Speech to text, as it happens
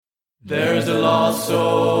There's a lost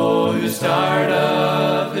soul who's tired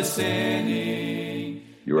of his sinning.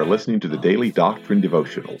 You are listening to the Daily Doctrine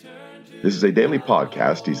Devotional. This is a daily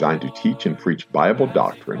podcast designed to teach and preach Bible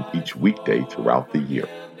doctrine each weekday throughout the year.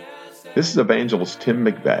 This is Evangelist Tim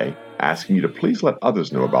McVeigh asking you to please let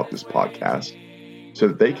others know about this podcast so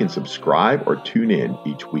that they can subscribe or tune in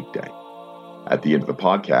each weekday. At the end of the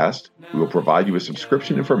podcast, we will provide you with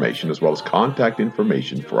subscription information as well as contact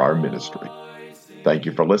information for our ministry. Thank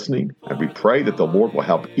you for listening, and we pray that the Lord will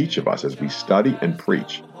help each of us as we study and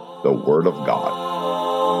preach the Word of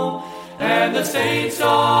God. And the saints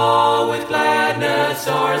all with gladness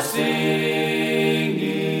are singing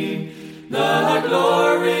the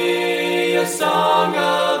glorious song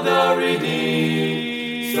of the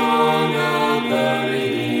redeemed, song of the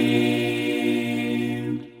redeemed.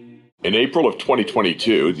 In April of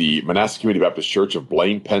 2022, the Monastic Community Baptist Church of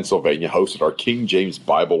Blaine, Pennsylvania hosted our King James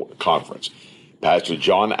Bible Conference. Pastor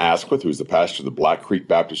John Asquith, who is the pastor of the Black Creek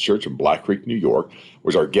Baptist Church in Black Creek, New York,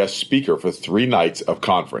 was our guest speaker for 3 nights of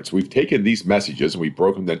conference. We've taken these messages and we've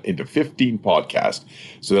broken them into 15 podcasts,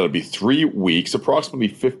 so that'll be 3 weeks, approximately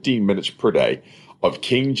 15 minutes per day, of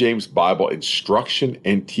King James Bible instruction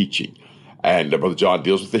and teaching. And Brother John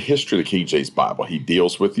deals with the history of the King James Bible. He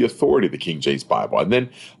deals with the authority of the King James Bible. And then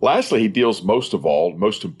lastly, he deals most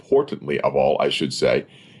importantly of all, I should say,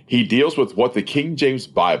 he deals with what the King James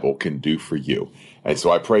Bible can do for you. And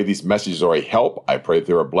so I pray these messages are a help. I pray that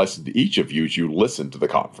they're a blessing to each of you as you listen to the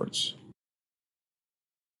conference.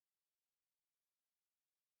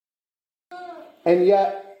 And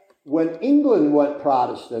yet, when England went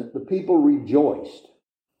Protestant, the people rejoiced.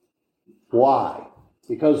 Why?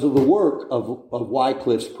 Because of the work of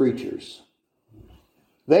Wycliffe's preachers.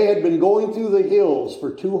 They had been going through the hills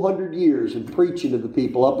for 200 years and preaching to the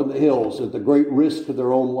people up in the hills at the great risk of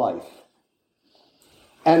their own life.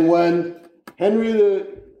 And when Henry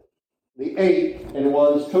the Eighth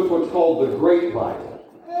took what's called the Great Bible.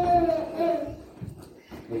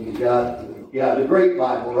 And you got the Great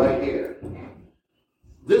Bible right here.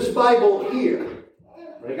 This Bible here,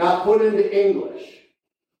 when it got put into English,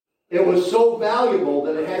 it was so valuable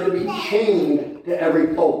that it had to be chained to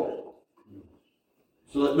every pulpit,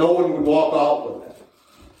 so that no one would walk out with it.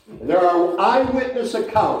 And there are eyewitness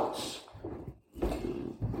accounts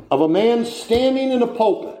of a man standing in a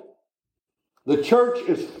pulpit. The church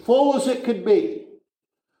is full as it could be.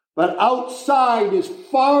 But outside, as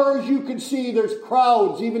far as you could see, there's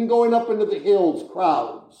crowds, even going up into the hills,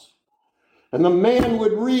 crowds. And the man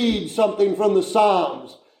would read something from the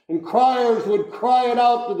Psalms, and criers would cry it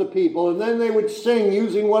out to the people, and then they would sing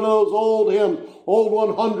using one of those old hymns, Old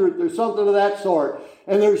 100, or something of that sort.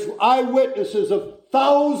 And there's eyewitnesses of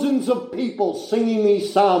thousands of people singing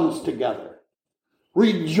these psalms together,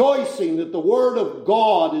 rejoicing that the Word of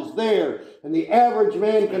God is there and the average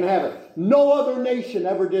man can have it. No other nation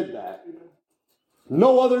ever did that.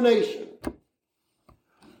 No other nation.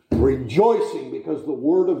 Rejoicing because the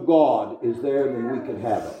Word of God is there and then we can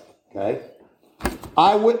have it. Okay?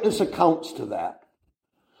 Eyewitness accounts to that.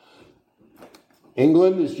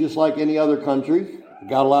 England is just like any other country. You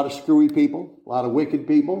got a lot of screwy people, a lot of wicked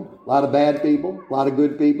people, a lot of bad people, a lot of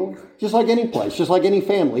good people. Just like any place, just like any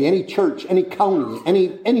family, any church, any county,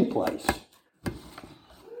 any place.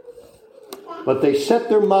 But they set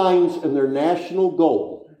their minds and their national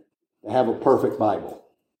goal to have a perfect Bible.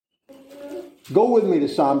 Go with me to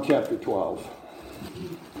Psalm chapter 12.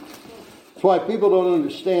 That's why people don't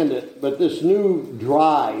understand it, but this new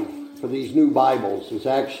drive for these new Bibles is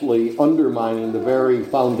actually undermining the very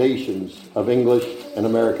foundations of English and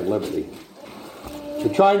American liberty. They're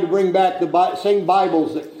trying to bring back the same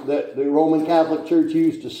Bibles that the Roman Catholic Church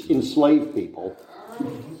used to enslave people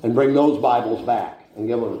and bring those Bibles back and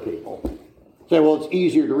give them to people. Say, well, it's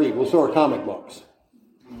easier to read. Well, so are comic books.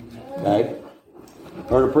 Okay? I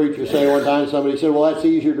heard a preacher say one time, somebody said, well, that's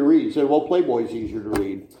easier to read. He said, well, Playboy's easier to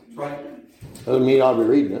read. Right. Doesn't mean I'll be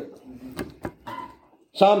reading it.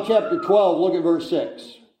 Psalm chapter 12, look at verse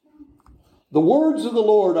 6. The words of the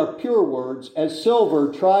Lord are pure words, as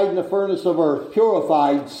silver tried in the furnace of earth,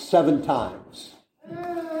 purified 7 times.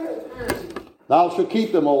 Thou shalt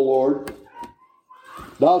keep them, O Lord.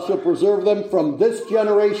 Thou shalt preserve them from this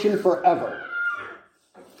generation forever.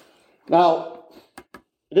 Now,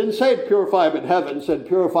 it didn't say purify them in heaven, it said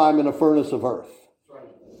purify them in a furnace of earth.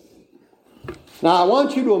 Now, I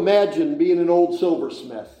want you to imagine being an old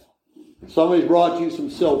silversmith. Somebody's brought you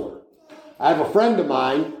some silver. I have a friend of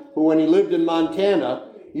mine who, when he lived in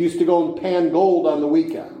Montana, used to go and pan gold on the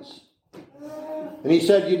weekends. And he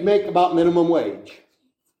said you'd make about minimum wage.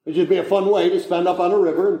 It'd just be a fun way to spend up on a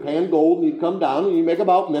river and pan gold, and you'd come down and you'd make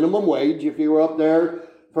about minimum wage if you were up there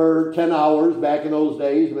for 10 hours back in those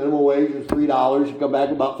days. Minimum wage was $3. You come back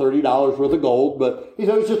with about $30 worth of gold. But he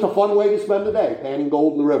said it was just a fun way to spend the day, panning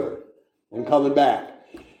gold in the river and coming back.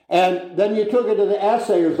 And then you took it to the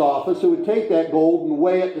assayer's office who would take that gold and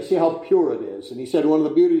weigh it to see how pure it is. And he said one of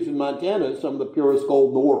the beauties in Montana is some of the purest gold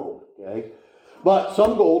in the world. Okay? But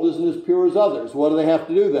some gold isn't as pure as others. What do they have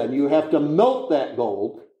to do then? You have to melt that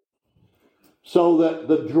gold so that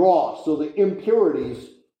the dross, so the impurities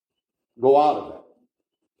go out of it.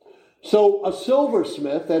 So a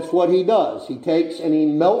silversmith, that's what he does. He takes and he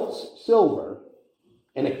melts silver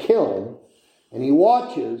in a kiln and he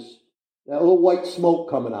watches that little white smoke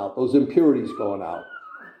coming out, those impurities going out.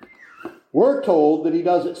 We're told that he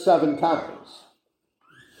does it 7 times.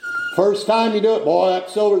 First time you do it, boy, that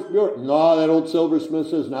silver's pure. No, that old silversmith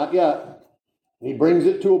says, not yet. And he brings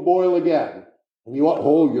it to a boil again. And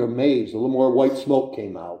you're amazed. A little more white smoke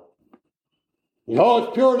came out.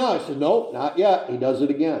 It's pure now. He says, no, not yet. He does it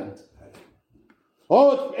again.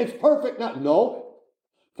 Oh, it's perfect now. No.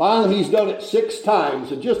 Finally, he's done it 6 times,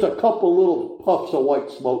 and just a couple little puffs of white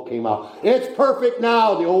smoke came out. It's perfect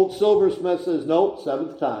now. The old silversmith says, no,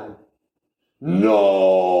 7th time.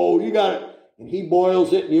 No, you got it. And he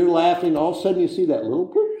boils it, and you're laughing. All of a sudden, you see that little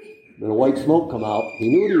bit of white smoke come out. He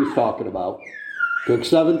knew what he was talking about. Took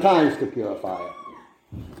 7 times to purify it.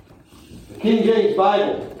 The King James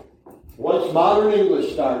Bible, once modern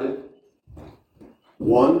English started,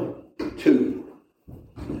 1, 2,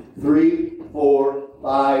 3, 4,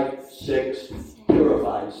 5, 6,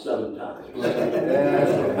 purified 7 times. In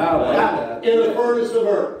the furnace of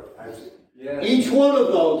earth. Yes. Each one of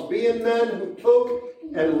those being men who took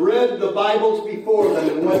and read the Bibles before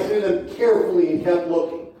them and went through them carefully and kept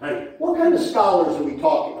looking. Right. What kind of scholars are we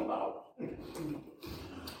talking about?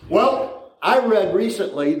 Well, I read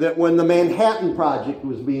recently that when the Manhattan Project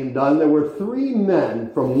was being done, there were 3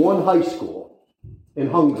 men from one high school in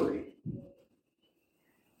Hungary.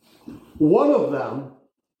 One of them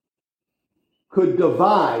could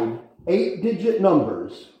divide 8-digit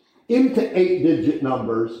numbers into 8-digit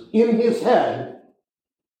numbers in his head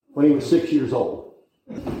when he was 6 years old.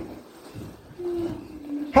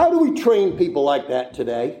 How do we train people like that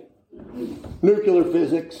today? Nuclear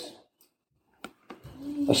physics,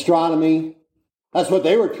 astronomy, that's what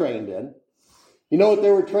they were trained in. You know what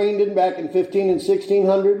they were trained in back in 15 and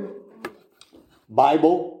 1600?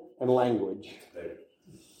 Bible and language.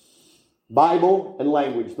 Bible and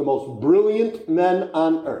language, the most brilliant men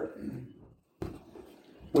on earth.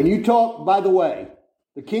 When you talk, by the way,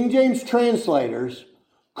 the King James translators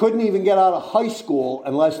couldn't even get out of high school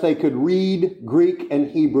unless they could read Greek and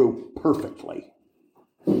Hebrew perfectly.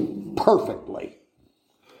 Perfectly.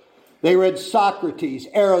 They read Socrates,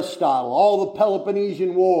 Aristotle, all the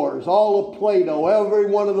Peloponnesian Wars, all of Plato, every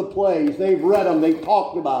one of the plays. They've read them. They've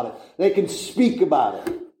talked about it. They can speak about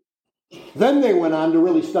it. Then they went on to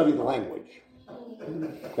really study the language.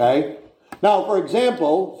 Okay? Now, for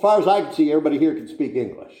example, as far as I can see, everybody here can speak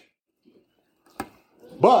English.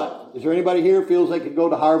 But, is there anybody here who feels they could go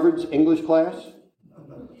to Harvard's English class?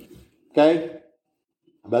 Okay?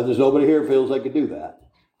 I bet there's nobody here who feels they could do that.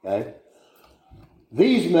 Okay?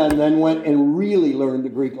 These men then went and really learned the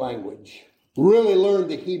Greek language. Really learned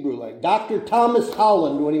the Hebrew language. Dr. Thomas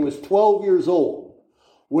Holland, when he was 12 years old,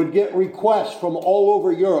 would get requests from all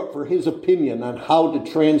over Europe for his opinion on how to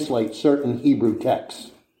translate certain Hebrew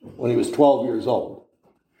texts when he was 12 years old.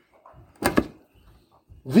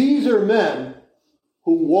 These are men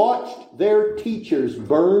who watched their teachers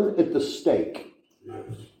burn at the stake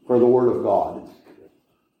for the Word of God.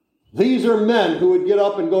 These are men who would get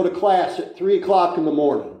up and go to class at 3 o'clock in the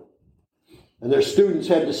morning, and their students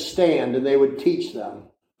had to stand and they would teach them,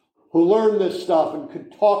 who learned this stuff and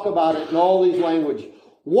could talk about it in all these languages.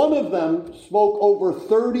 One of them spoke over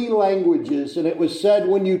 30 languages, and it was said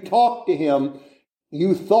when you talked to him,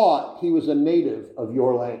 you thought he was a native of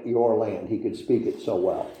your land. He could speak it so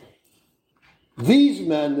well. These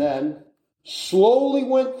men then slowly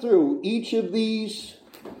went through each of these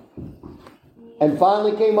and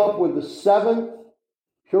finally came up with the 7th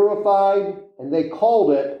purified, and they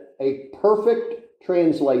called it a perfect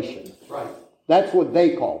translation. Right. That's what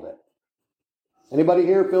they called it. Anybody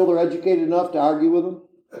here feel they're educated enough to argue with them?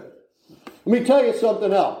 Let me tell you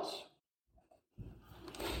something else.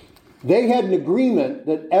 They had an agreement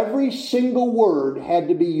that every single word had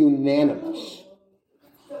to be unanimous.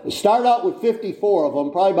 They started out with 54 of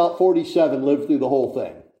them, probably about 47 lived through the whole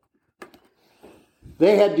thing.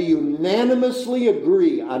 They had to unanimously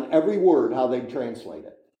agree on every word how they'd translate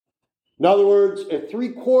it. In other words, if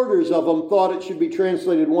 3/4 of them thought it should be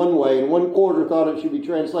translated one way and 1/4 thought it should be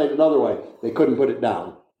translated another way, they couldn't put it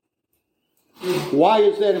down. Why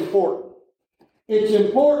is that important? It's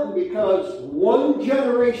important because one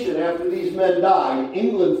generation after these men died,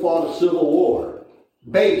 England fought a civil war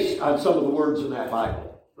based on some of the words in that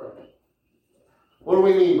Bible. What do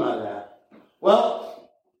we mean by that?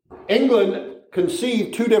 Well, England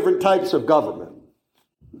conceived two different types of government.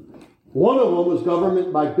 One of them was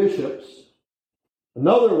government by bishops.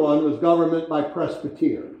 Another one was government by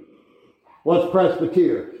presbyter. What's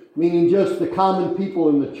presbyter? Meaning just the common people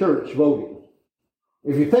in the church voting.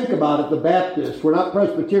 If you think about it, the Baptists, we're not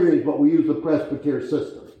Presbyterians, but we use the presbyter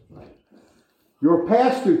system. Your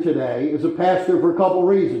pastor today is a pastor for a couple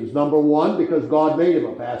reasons. Number one, because God made him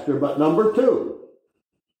a pastor. But number two,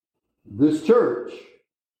 this church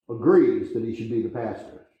agrees that he should be the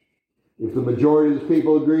pastor. If the majority of the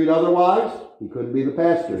people agreed otherwise, he couldn't be the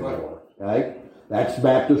pastor anymore. Okay? That's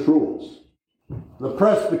Baptist rules. The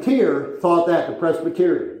presbyter thought that, the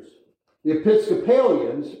Presbyterians. The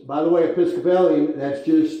Episcopalians, by the way, Episcopalian, that's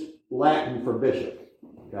just Latin for bishop.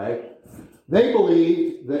 Okay? They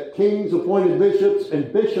believed that kings appointed bishops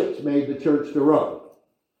and bishops made the church to run.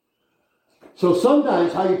 So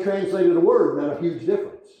sometimes how you translated a word meant a huge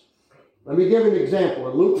difference. Let me give you an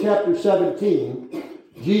example. In Luke chapter 17,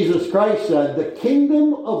 Jesus Christ said, "The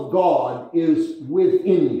kingdom of God is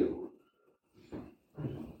within you."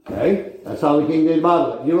 Okay? That's how the King James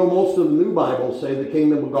Bible. You know, most of the new Bibles say the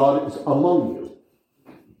kingdom of God is among you.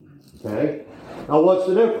 Okay? Now, what's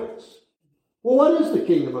the difference? Well, what is the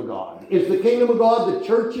kingdom of God? Is the kingdom of God the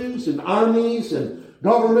churches and armies and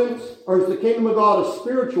governments? Or is the kingdom of God a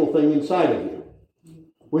spiritual thing inside of you?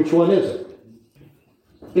 Which one is it?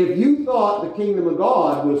 If you thought the kingdom of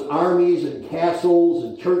God was armies and castles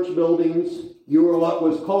and church buildings, you were what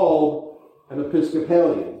was called an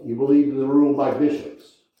Episcopalian. You believed in the rule by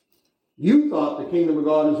bishops. You thought the kingdom of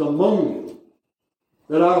God is among you.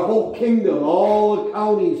 That our whole kingdom, all the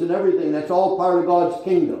counties and everything, that's all part of God's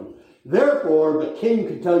kingdom. Therefore, the king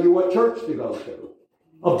could tell you what church to go to.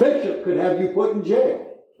 A bishop could have you put in jail.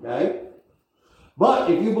 Okay? But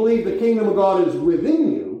if you believe the kingdom of God is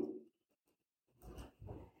within you,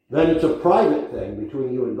 then it's a private thing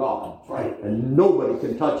between you and God. Right. And nobody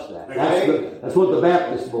can touch that. That's what the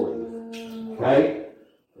Baptists believe. Okay?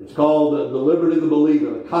 It's called the liberty of the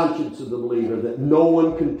believer, the conscience of the believer, that no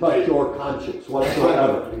one can touch your conscience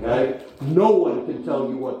whatsoever. Okay? No one can tell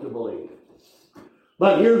you what to believe.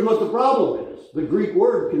 But here's what the problem is. The Greek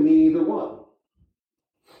word can mean either one.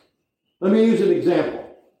 Let me use an example.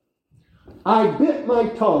 I bit my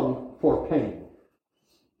tongue for pain.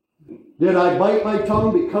 Did I bite my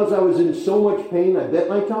tongue because I was in so much pain I bit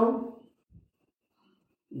my tongue?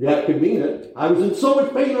 That could mean it. I was in so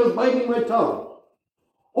much pain I was biting my tongue.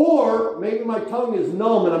 Or maybe my tongue is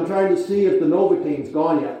numb and I'm trying to see if the Novocaine's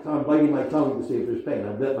gone yet. So I'm biting my tongue to see if there's pain.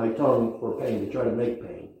 I bit my tongue for pain to try to make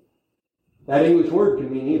pain. That English word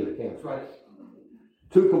can mean either, can't it? Right.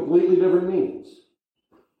 Two completely different meanings.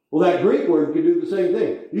 Well, that Greek word could do the same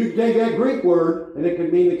thing. You can take that Greek word and it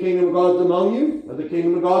could mean the kingdom of God's among you or the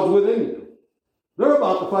kingdom of God's within you. They're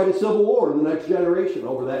about to fight a civil war in the next generation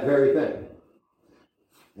over that very thing.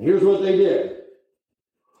 And here's what they did.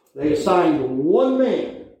 They assigned one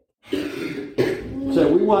man.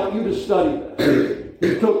 Said, we want you to study that.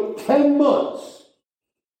 He took 10 months.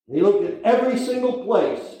 And he looked at every single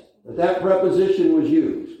place that preposition was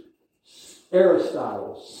used.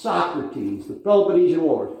 Aristotle, Socrates, the Peloponnesian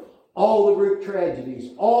Wars, all the Greek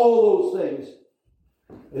tragedies, all those things.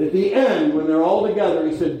 And at the end, when they're all together,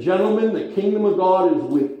 he said, gentlemen, the kingdom of God is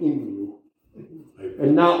within you.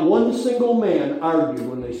 And not one single man argued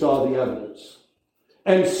when they saw the evidence.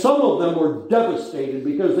 And some of them were devastated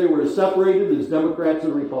because they were separated as Democrats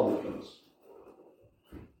and Republicans.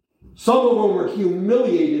 Some of them were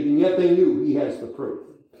humiliated, and yet they knew he has the proof.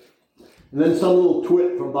 And then some little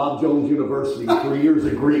twit from Bob Jones University with 3 years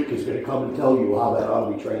of Greek is going to come and tell you how that ought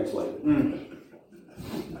to be translated.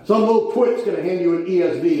 Some little twit's going to hand you an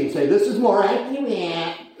ESV and say, this is more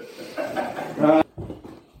accurate.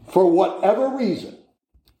 For whatever reason,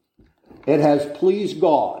 it has pleased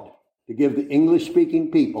God to give the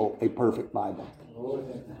English-speaking people a perfect Bible.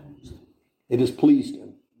 It has pleased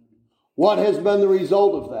him. What has been the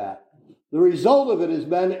result of that? The result of it has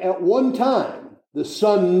been, at one time, the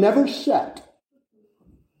sun never set,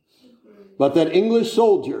 but that English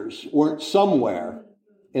soldiers weren't somewhere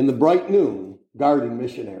in the bright noon guarding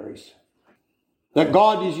missionaries. That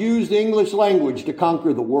God has used the English language to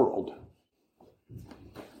conquer the world.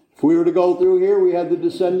 If we were to go through here, we had the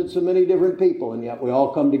descendants of many different people, and yet we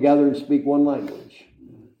all come together and speak one language.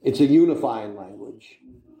 It's a unifying language.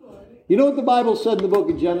 You know what the Bible said in the book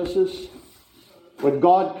of Genesis? When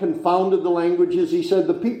God confounded the languages, he said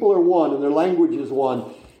the people are one and their language is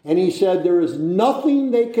one. And he said there is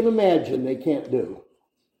nothing they can imagine they can't do.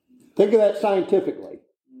 Think of that scientifically.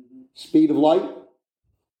 Speed of light,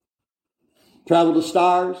 travel to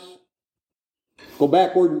stars, go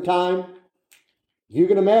backward in time. If you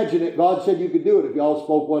can imagine it, God said you could do it if you all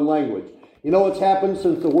spoke one language. You know what's happened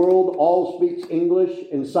since the world all speaks English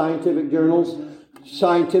in scientific journals?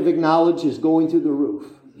 Scientific knowledge is going through the roof.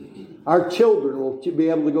 Our children will be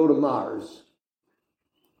able to go to Mars.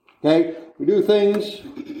 Okay? We do things.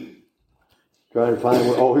 Trying to find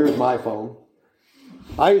where. Oh, here's my phone.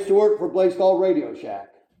 I used to work for a place called Radio Shack.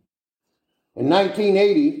 In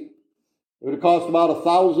 1980, it would have cost about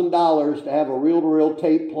 $1,000 to have a reel-to-reel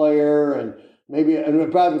tape player, and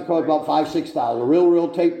it probably would cost about $5,000-$6,000. A reel-to-reel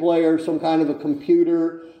tape player, some kind of a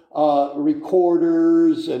computer,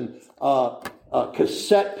 recorders, and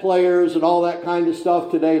cassette players, and all that kind of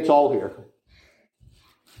stuff. Today, it's all here.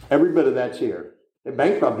 Every bit of that's here. It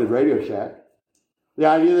bankrupted Radio Shack. The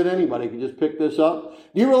idea that anybody could just pick this up.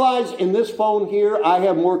 Do you realize in this phone here, I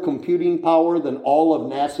have more computing power than all of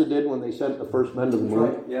NASA did when they sent the first men to the moon?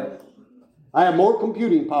 Right. Yeah. I have more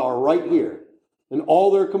computing power right here than all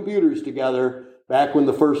their computers together back when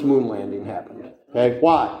the first moon landing happened. Okay,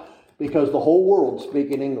 why? Because the whole world's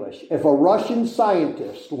speaking English. If a Russian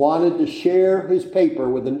scientist wanted to share his paper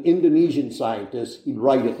with an Indonesian scientist, he'd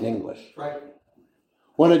write it in English. Right.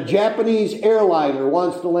 When a Japanese airliner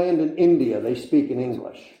wants to land in India, they speak in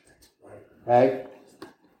English. Okay?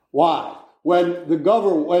 Why? When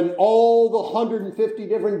all the 150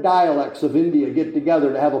 different dialects of India get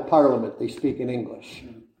together to have a parliament, they speak in English.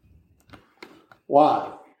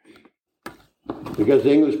 Why? Because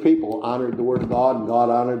the English people honored the Word of God, and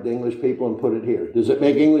God honored the English people and put it here. Does it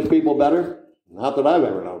make English people better? Not that I've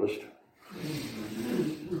ever noticed.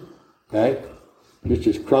 Okay? Just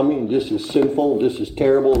as crummy and just as sinful and just as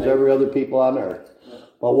terrible as every other people on earth.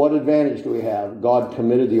 But what advantage do we have? God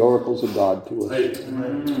committed the oracles of God to us. It's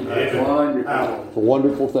a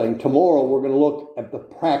wonderful thing. Tomorrow we're going to look at the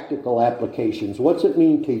practical applications. What's it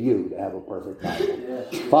mean to you to have a perfect Bible?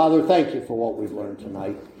 Father, thank you for what we've learned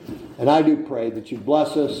tonight. And I do pray that you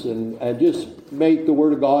bless us and just make the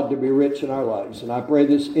Word of God to be rich in our lives. And I pray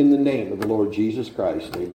this in the name of the Lord Jesus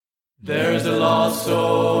Christ. Amen. There's a lost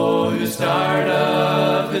soul who's tired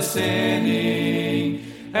of his sinning,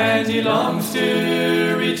 and he longs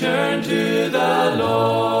to return to the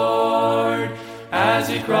Lord as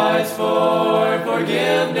he cries for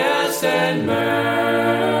forgiveness and mercy.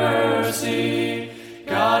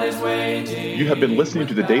 God is waiting. You have been listening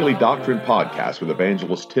to the Daily Doctrine Podcast with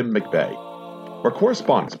Evangelist Tim McVeigh. For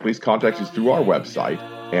correspondence, please contact us through our website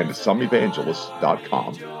and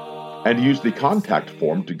someevangelists.com. and use the contact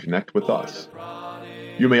form to connect with us.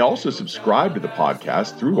 You may also subscribe to the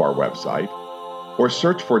podcast through our website or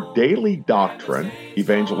search for Daily Doctrine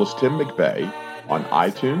Evangelist Tim McVeigh on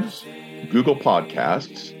iTunes, Google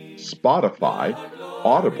Podcasts, Spotify,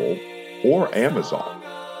 Audible, or Amazon.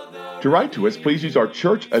 To write to us, please use our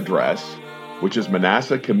church address, which is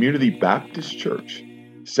Manasseh Community Baptist Church,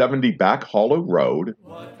 70 Back Hollow Road,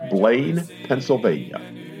 Blaine, Pennsylvania,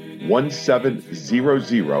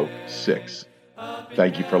 17006.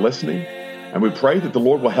 Thank you for listening, and we pray that the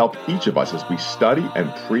Lord will help each of us as we study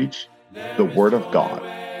and preach the Word of God.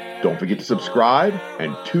 Don't forget to subscribe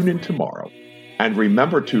and tune in tomorrow. And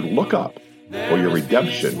remember to look up, for your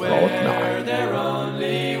redemption draweth nigh. There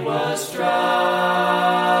only was strife.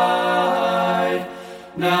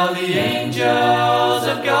 Now the angels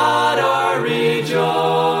of God are rejoicing,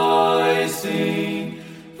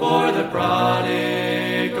 for the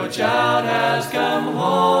prodigal child has come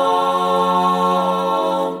home,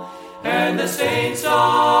 and the saints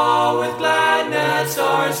all with gladness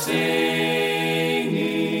are singing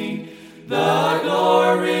the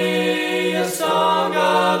glorious song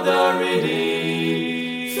of the Redeemer.